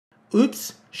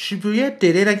Oops, Shibuya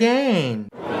did it again!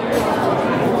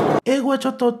 英語はちょ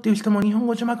っとっていう人も日本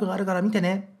語字幕があるから見て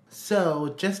ね。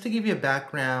So, just to give you a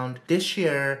background, this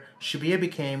year, Shibuya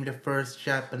became the first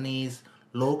Japanese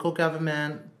local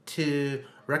government to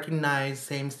recognize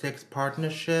same-sex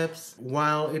partnerships.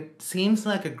 While it seems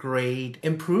like a great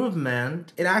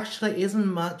improvement, it actually isn't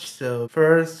much so.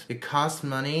 First, it costs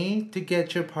money to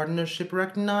get your partnership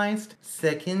recognized.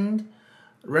 Second,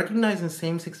 recognizing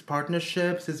same-sex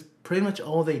partnerships is pretty much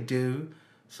all they do.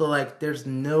 So like there's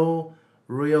no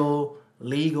real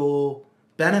legal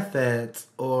benefits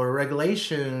or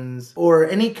regulations or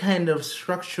any kind of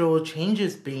structural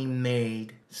changes being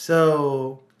made.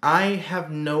 So I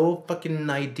have no fucking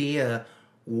idea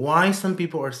why some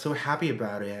people are so happy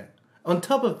about it. On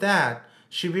top of that,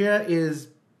 Shibuya is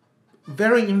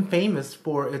very infamous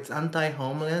for its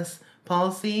anti-homeless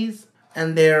policies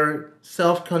and their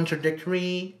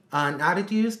self-contradictory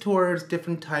attitudes towards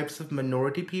different types of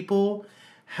minority people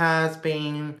has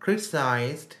been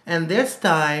criticized. And this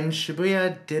time,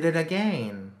 Shibuya did it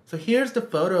again. So here's the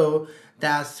photo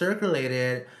that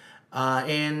circulated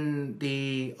in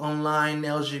the online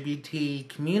LGBT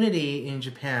community in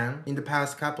Japan in the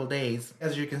past couple days.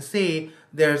 As you can see,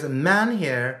 there's a man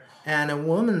here and a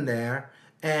woman there,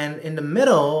 and in the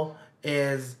middle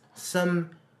is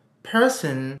some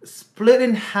person split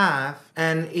in half,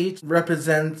 and each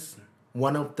represents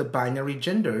one of the binary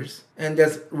genders, and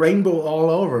there's rainbow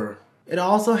all over. It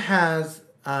also has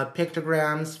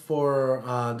pictograms for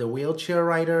the wheelchair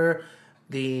rider,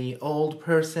 the old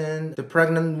person, the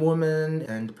pregnant woman,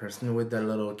 and the person with the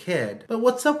little kid. But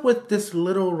what's up with this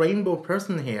little rainbow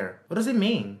person here? What does it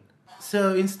mean?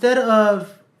 So instead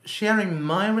of sharing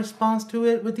my response to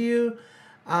it with you,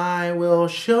 I will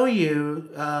show you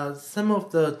some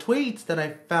of the tweets that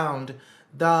I found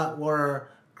that were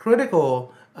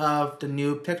critical of the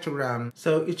new pictogram.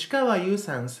 So Ichikawa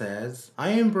Yu-san says, I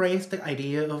embrace the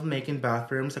idea of making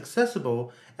bathrooms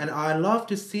accessible, and I love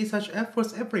to see such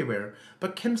efforts everywhere,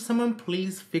 but can someone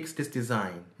please fix this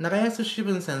design? Nagayasu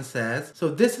Shibun-san says, so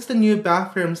this is the new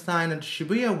bathroom sign at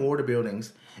Shibuya water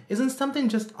buildings. Isn't something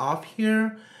just off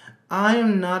here? I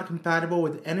am not compatible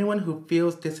with anyone who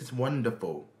feels this is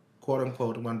wonderful.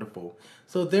 Quote-unquote wonderful.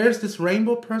 So there's this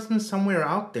rainbow person somewhere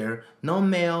out there,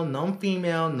 non-male,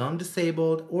 non-female,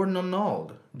 non-disabled, or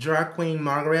non-old. Drag Queen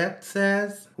Margaret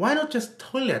says, why not just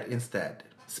toilet instead?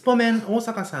 Spomen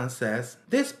Osaka-san says,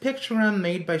 this pictogram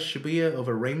made by Shibuya of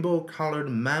a rainbow-colored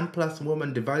man plus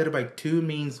woman divided by 2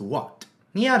 means what?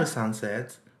 Niaru-san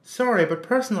says, sorry, but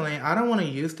personally, I don't want to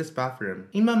use this bathroom.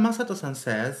 Ima Masato-san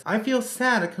says, I feel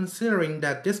sad considering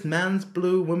that this man's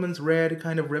blue, woman's red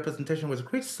kind of representation was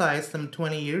criticized some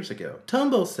 20 years ago.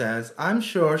 Tombo says, I'm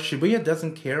sure Shibuya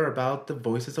doesn't care about the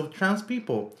voices of trans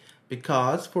people,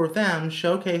 because for them,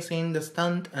 showcasing the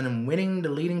stunt and winning the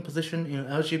leading position in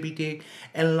LGBT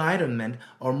enlightenment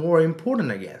are more important,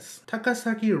 I guess.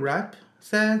 Takasaki Rap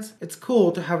says, it's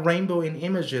cool to have rainbow in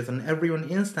images and everyone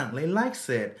instantly likes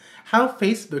it. How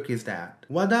Facebook is that?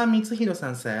 Wada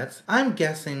Mitsuhiro-san says, I'm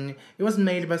guessing it was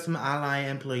made by some ally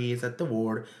employees at the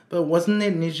ward, but wasn't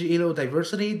it Niji-Ilo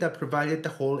Diversity that provided the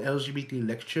whole LGBT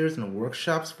lectures and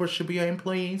workshops for Shibuya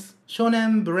employees?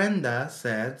 Shonen Brenda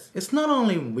says, it's not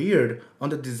only weird on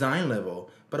the design level,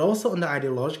 but also on the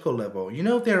ideological level. You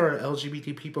know there are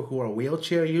LGBT people who are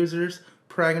wheelchair users,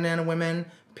 pregnant women,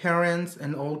 parents,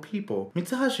 and old people.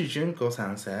 Mitsuhashi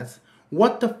Junko-san says,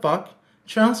 what the fuck?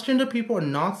 Transgender people are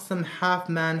not some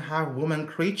half-man, half-woman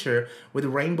creature with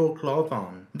rainbow cloth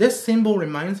on. This symbol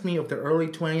reminds me of the early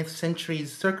 20th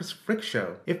century's circus freak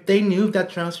show. If they knew that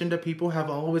transgender people have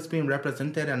always been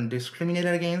represented and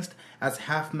discriminated against as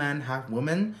half-man,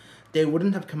 half-woman, they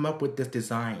wouldn't have come up with this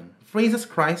design. Freezus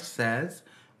Christ says,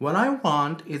 what I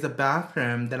want is a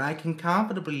bathroom that I can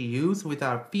comfortably use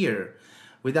without fear,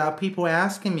 without people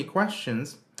asking me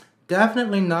questions.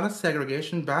 Definitely not a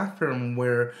segregation bathroom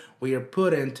where we are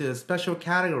put into a special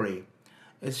category.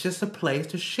 It's just a place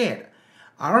to shit.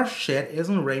 Our shit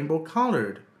isn't rainbow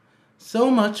colored. So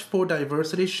much for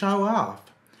diversity show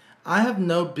off. I have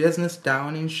no business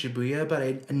down in Shibuya, but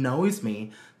it annoys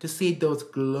me to see those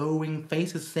glowing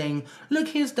faces saying, look,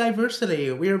 here's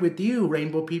diversity. We're with you,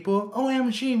 rainbow people.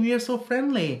 OMG, we are so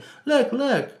friendly. Look,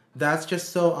 look. That's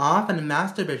just so off and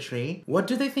masturbatory. What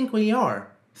do they think we are?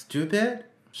 Stupid?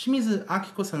 Shimizu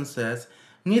Akiko-san says,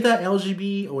 neither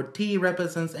LGB or T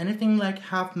represents anything like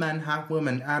half-man,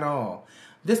 half-woman at all.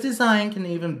 This design can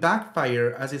even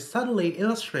backfire as it subtly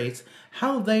illustrates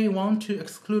how they want to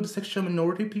exclude sexual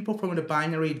minority people from the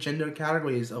binary gender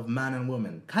categories of man and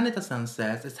woman. Kaneta-san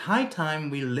says, it's high time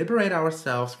we liberate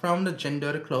ourselves from the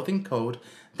gendered clothing code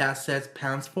that says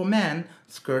pants for men,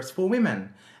 skirts for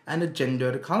women, and a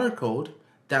gendered color code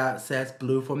that says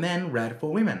blue for men, red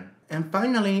for women. And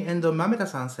finally, Endo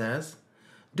Mamita-san says,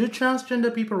 do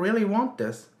transgender people really want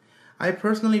this? I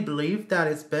personally believe that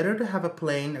it's better to have a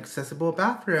plain, accessible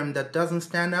bathroom that doesn't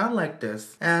stand out like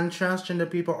this. And transgender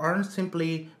people aren't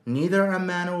simply neither a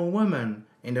man or a woman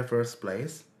in the first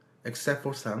place, except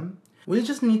for some. We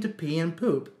just need to pee and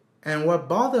poop. And what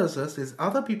bothers us is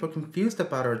other people confused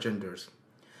about our genders.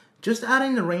 Just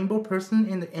adding the rainbow person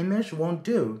in the image won't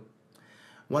do.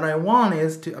 What I want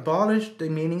is to abolish the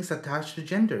meanings attached to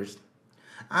genders.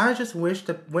 I just wish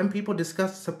that when people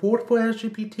discuss support for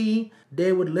LGBT,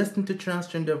 they would listen to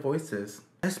transgender voices.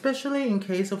 Especially in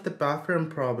case of the bathroom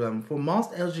problem. For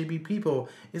most LGBT people,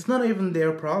 it's not even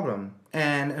their problem.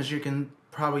 And as you can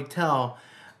probably tell,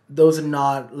 those are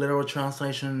not literal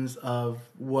translations of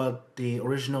what the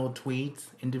original tweets,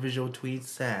 individual tweets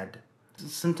said.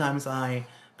 Sometimes I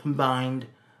combined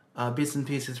bits and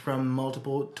pieces from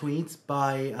multiple tweets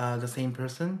by the same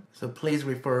person. So please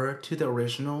refer to the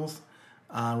originals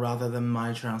rather than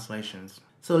my translations.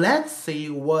 So let's see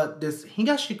what this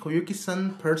Higashi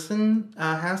Koyuki-san person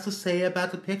has to say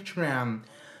about the pictogram.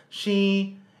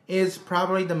 She is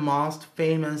probably the most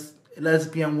famous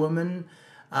lesbian woman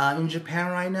in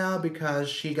Japan right now because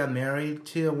she got married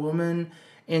to a woman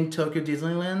in Tokyo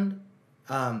Disneyland.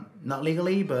 Not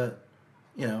legally, but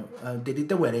you know, they did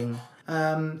the wedding.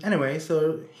 Anyway,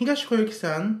 so Higashi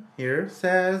Koyuki-san here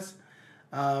says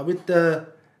with the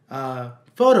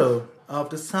photo of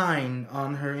the sign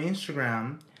on her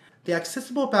Instagram, the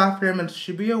accessible bathroom at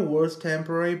Shibuya Ward's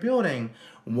temporary building.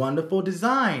 Wonderful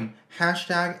design.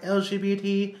 Hashtag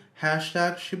LGBT,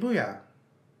 hashtag Shibuya.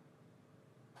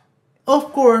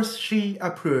 Of course she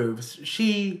approves.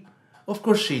 Of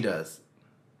course she does.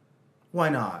 Why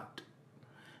not?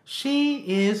 She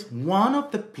is one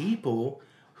of the people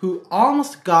who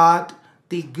almost got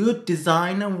the Good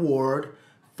Design Award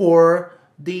for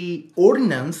the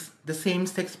ordinance, the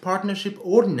same-sex partnership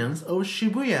ordinance of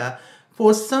Shibuya.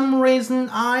 For some reason,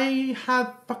 I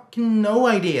have fucking no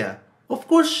idea. Of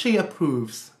course she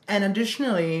approves. And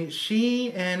additionally,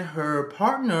 she and her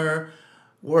partner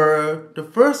were the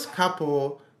first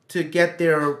couple to get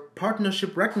their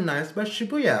partnership recognized by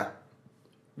Shibuya.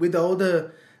 With all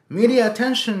the media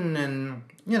attention and,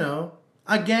 you know,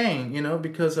 again, you know,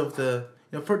 because of the,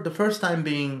 you know, for the first time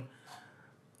being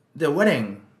the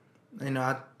wedding, you know,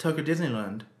 at Tokyo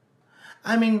Disneyland.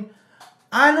 I mean,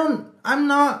 I don't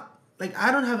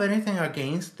have anything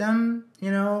against them, you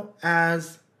know,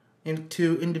 as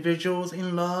into individuals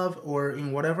in love or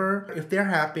in whatever. If they're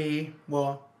happy,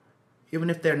 well, even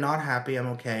if they're not happy, I'm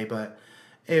okay. But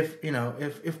if, you know,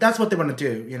 if that's what they want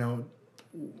to do, you know,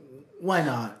 why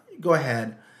not? Go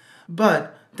ahead.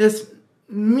 But this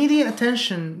media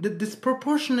attention, the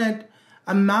disproportionate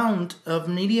amount of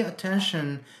media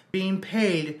attention being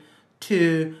paid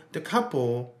to the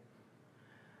couple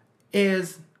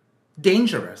is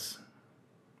dangerous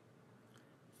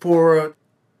for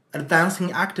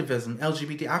advancing activism,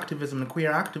 LGBT activism, and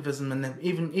queer activism, and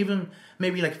even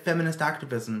maybe like feminist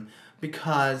activism,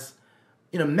 because,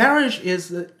 you know, marriage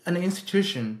is an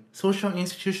institution, social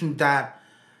institution that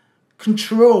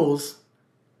controls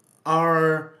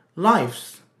our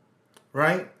lives,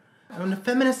 right? And the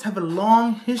feminists have a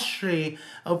long history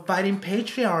of fighting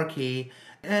patriarchy.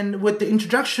 And with the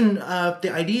introduction of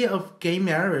the idea of gay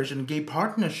marriage and gay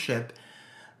partnership,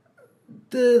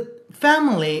 the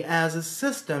family as a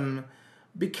system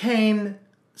became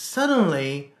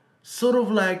suddenly sort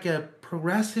of like a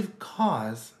progressive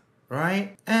cause,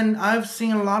 right? And I've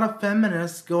seen a lot of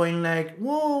feminists going like,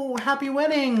 whoa, happy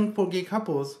wedding for gay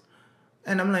couples.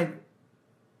 And I'm like,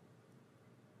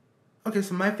 okay,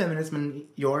 so my feminism and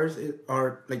yours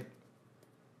are like,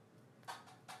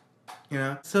 you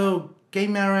know, so gay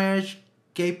marriage,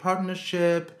 gay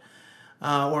partnership,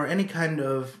 or any kind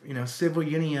of, you know, civil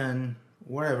union,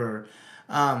 whatever,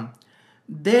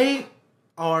 they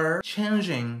are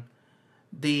changing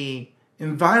the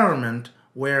environment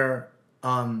where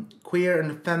queer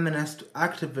and feminist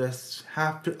activists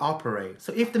have to operate.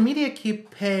 So if the media keep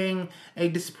paying a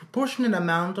disproportionate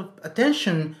amount of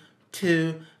attention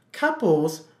to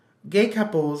couples, gay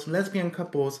couples, lesbian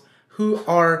couples, who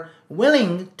are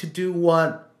willing to do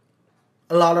what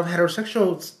a lot of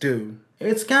heterosexuals do,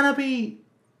 it's gonna be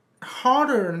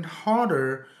harder and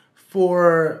harder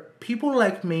for people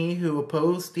like me who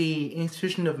oppose the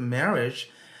institution of marriage.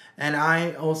 And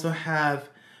I also have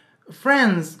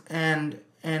friends and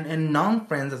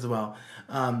non-friends as well,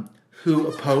 who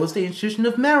oppose the institution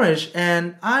of marriage.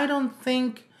 And I don't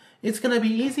think it's gonna be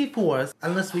easy for us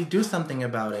unless we do something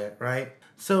about it, right?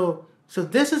 So So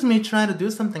this is me trying to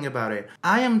do something about it.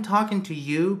 I am talking to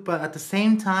you, but at the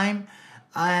same time,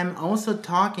 I am also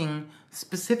talking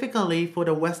specifically for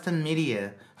the Western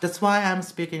media. That's why I'm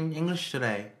speaking English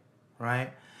today,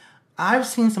 right? I've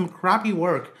seen some crappy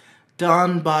work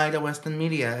done by the Western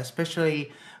media,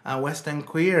 especially Western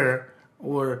queer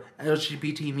or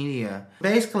LGBT media.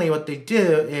 Basically what they do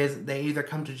is they either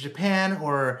come to Japan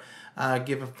or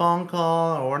give a phone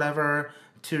call or whatever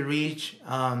to reach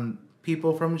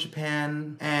people from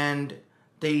Japan, and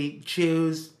they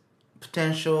choose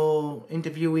potential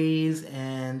interviewees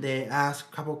and they ask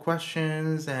a couple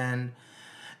questions, and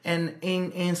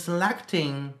in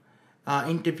selecting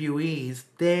interviewees,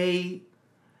 they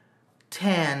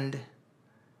tend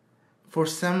for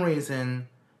some reason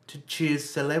to choose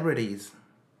celebrities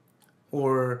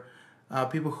or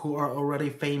people who are already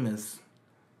famous,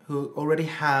 who already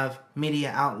have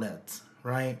media outlets,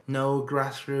 right? No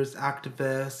grassroots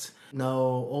activists,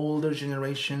 no older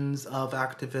generations of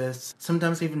activists,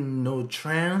 sometimes even no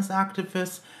trans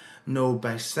activists, no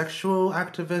bisexual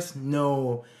activists,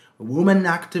 no woman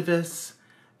activists.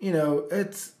 You know,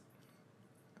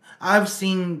 I've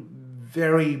seen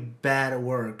very bad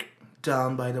work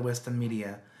done by the Western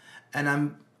media, and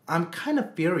I'm kind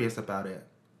of furious about it.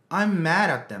 I'm mad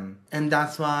at them, and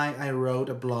that's why I wrote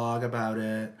a blog about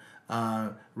it.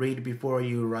 Read before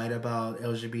you write about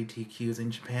LGBTQs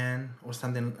in Japan, or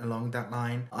something along that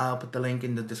line. I'll put the link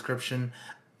in the description.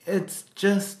 It's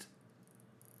just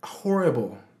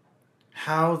horrible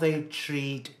how they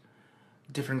treat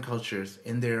different cultures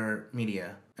in their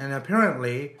media. And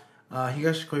apparently,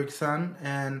 Higashi Koyuki-san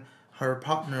and her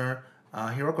partner,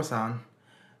 Hiroko-san,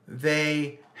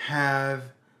 they have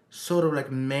sort of like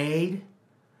made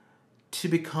to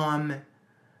become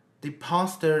the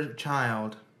poster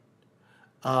child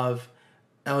of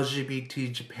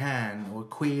LGBT Japan or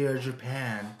queer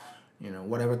Japan, you know,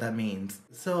 whatever that means.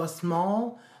 So a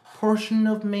small portion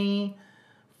of me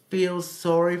feels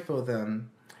sorry for them,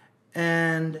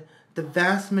 and the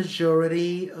vast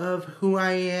majority of who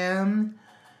I am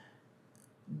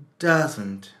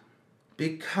doesn't,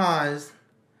 because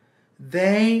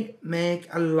they make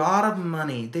a lot of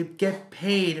money. They get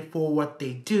paid for what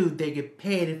they do. They get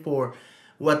paid for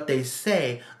what they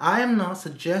say. I am not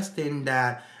suggesting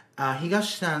that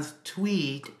Higashi-san's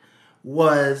tweet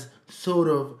was sort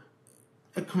of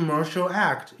a commercial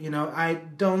act. You know, I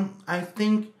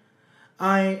think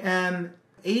I am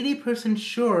 80%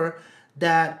 sure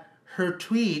that her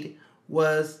tweet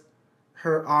was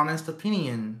her honest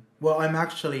opinion. Well, I'm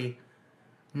actually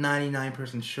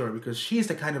 99% sure, because she's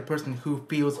the kind of person who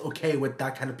feels okay with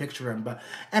that kind of picture. But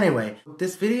anyway,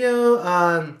 this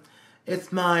video,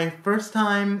 it's my first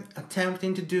time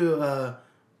attempting to do a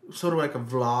sort of like a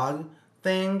vlog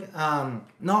thing.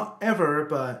 Not ever,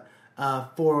 but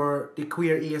for the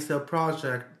Queer ESL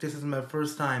project, this is my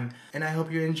first time, and I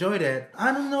hope you enjoyed it.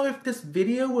 I don't know if this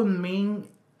video would mean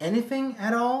anything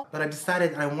at all, but I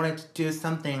decided I wanted to do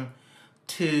something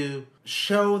to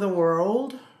show the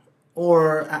world,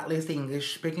 or at least the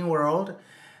English-speaking world,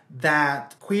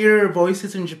 that queer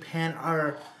voices in Japan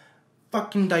are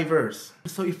fucking diverse.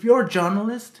 So if you're a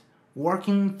journalist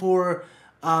working for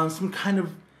some kind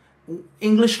of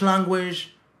English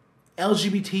language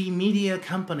LGBT media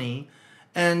company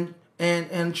and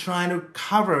trying to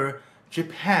cover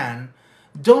Japan,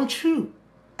 don't you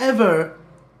ever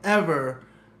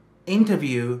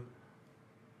interview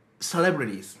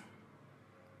celebrities.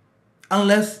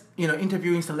 Unless, you know,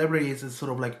 interviewing celebrities is sort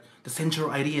of like the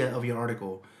central idea of your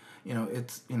article. You know,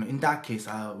 it's, you know, in that case,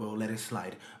 I will let it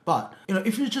slide. But, you know,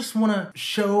 if you just want to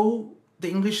show the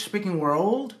English-speaking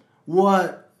world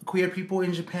what queer people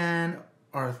in Japan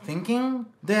are thinking,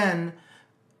 then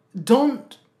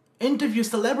don't interview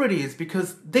celebrities,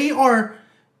 because they are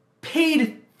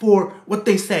paid for what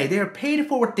they say. They are paid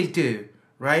for what they do,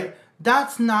 right?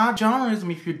 That's not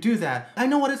journalism if you do that. I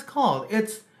know what it's called.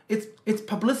 It's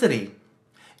publicity.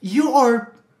 You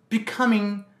are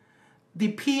becoming the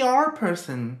PR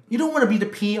person. You don't want to be the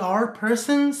PR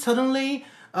person suddenly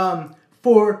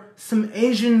for some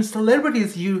Asian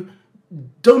celebrities you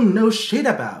don't know shit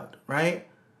about, right?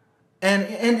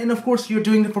 And of course you're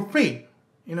doing it for free.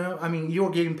 You know, I mean,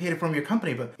 you're getting paid from your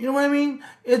company, but you know what I mean?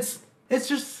 It's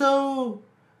just so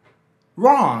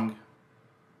wrong.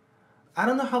 I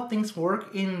don't know how things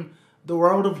work in the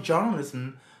world of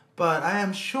journalism, but I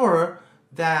am sure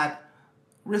that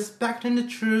respecting the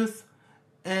truth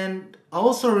and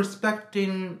also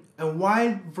respecting a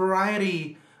wide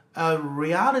variety of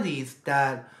realities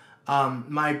that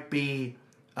might be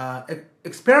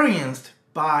experienced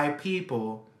by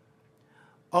people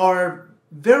are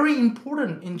very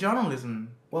important in journalism.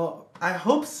 Well, I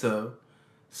hope so.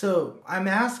 So I'm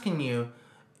asking you,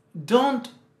 don't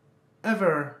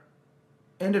ever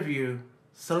interview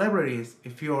celebrities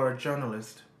if you're a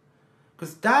journalist,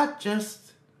 because that's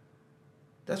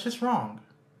just wrong.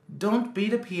 Don't be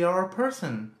the PR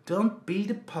person. Don't be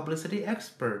the publicity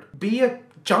expert. Be a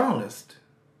journalist.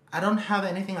 I don't have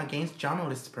anything against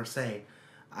journalists per se.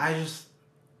 I just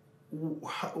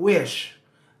wish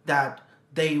that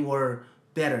they were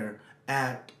better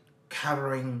at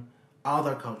covering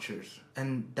other cultures,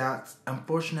 and that's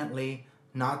unfortunately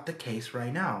not the case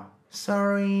right now.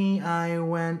 Sorry, I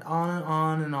went on and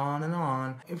on and on and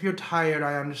on. If you're tired,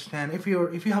 I understand. If you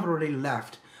have already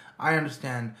left, I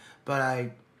understand.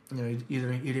 But you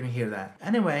didn't hear that.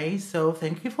 Anyway, so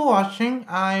thank you for watching.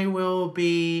 I will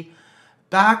be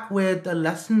back with a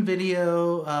lesson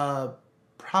video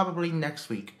probably next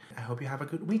week. I hope you have a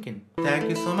good weekend. Thank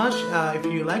you so much. If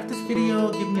you like this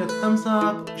video, give me a thumbs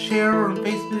up, share on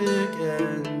Facebook,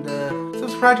 and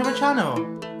subscribe to my channel.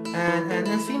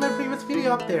 And see my previous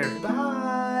video up there.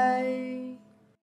 Bye!